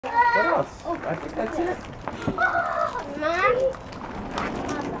I think that's it. Mom?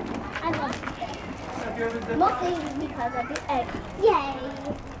 I love it. Mostly because of the egg. Yay!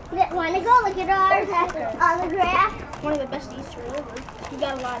 Want to go look at ours? Autograph. One of the best Easter ever. You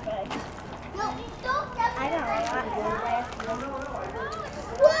got a lot of eggs. No, don't. I got a lot of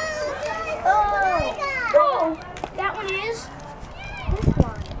Oh, that one is this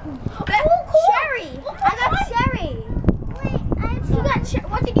one. cherry. I got cherry. Wait, You got cherry.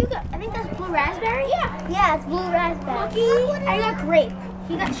 What did you get? I think that's blue raspberry. Yeah, it's blue raspberry. I got grape.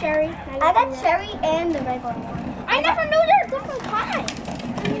 You got cherry. I got cherry and the regular one. I never knew there were different kinds.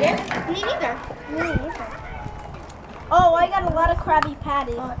 You did? Me neither. Me neither. Oh, I got a lot of Krabby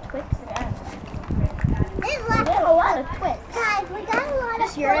Patties. Twix again. There's a lot of Twix. Guys, we got a lot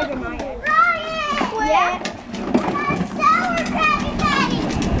This of year I Twix. did mine. Ryan! Yeah. Sour Krabby Patty!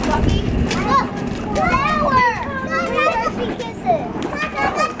 Lucky. Look! Sour! Hershey Kisses!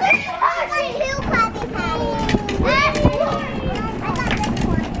 Hershey Hill Krabby Patty! That's one! I got this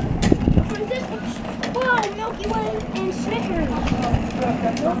one. Which one's this one? Whoa, Milky Way and Snickers.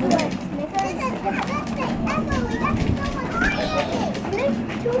 Milky Way Snickers? That's the Emily, that's so much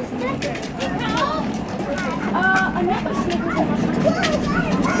Two Snickers. Another Snickers.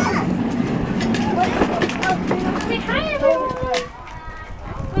 Whoa, Say hi, everyone.